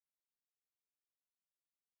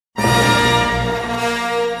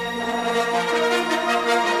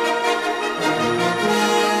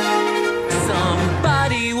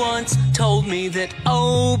way that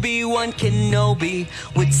Obi-Wan Kenobi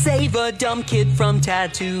would save a dumb kid from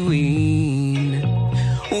Tatooine.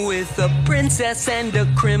 With a princess and a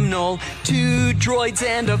criminal, 2 droids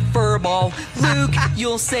and a furball, Luke,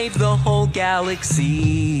 you'll save the whole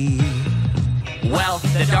galaxy. Well,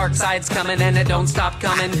 the dark side's coming and it don't stop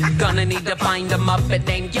coming. Gonna need to find a Muppet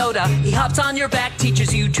named Yoda. He hops on your back,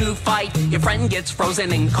 teaches you to fight. Your friend gets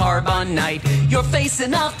frozen in carbonite. You're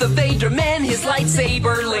facing off the Vader man. His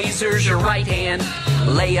lightsaber lasers your right hand.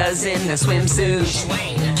 Leia's in a swimsuit,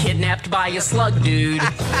 kidnapped by a slug dude.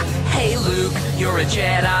 Hey Luke, you're a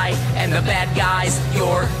Jedi, and the bad guy's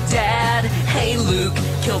your dad. Hey Luke,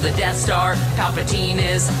 kill the Death Star. Palpatine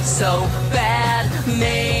is so bad.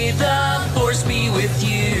 May the Force be with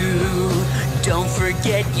you. Don't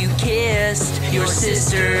forget you kissed your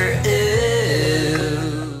sister.